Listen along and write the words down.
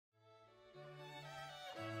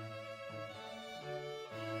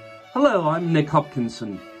Hello, I'm Nick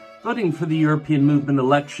Hopkinson. Voting for the European Movement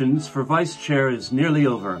elections for Vice Chair is nearly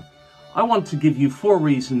over. I want to give you 4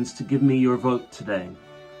 reasons to give me your vote today.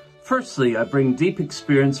 Firstly, I bring deep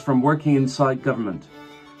experience from working inside government.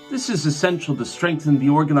 This is essential to strengthen the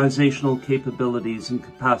organisational capabilities and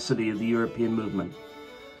capacity of the European movement.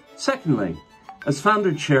 Secondly, as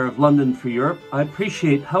founder chair of London for Europe, I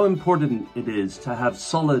appreciate how important it is to have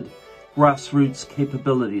solid grassroots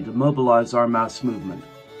capability to mobilise our mass movement.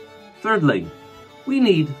 Thirdly, we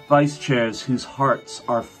need vice chairs whose hearts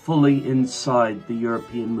are fully inside the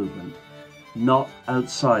European movement, not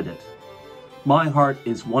outside it. My heart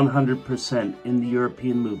is 100% in the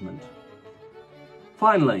European movement.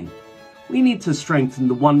 Finally, we need to strengthen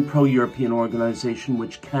the one pro-European organisation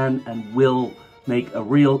which can and will make a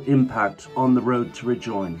real impact on the road to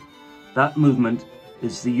rejoin. That movement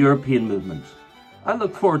is the European movement. I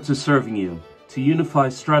look forward to serving you, to unify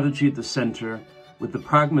strategy at the centre with the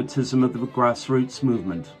pragmatism of the grassroots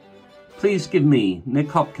movement. Please give me,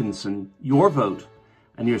 Nick Hopkinson, your vote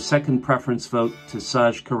and your second preference vote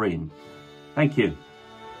to Karim. Thank you.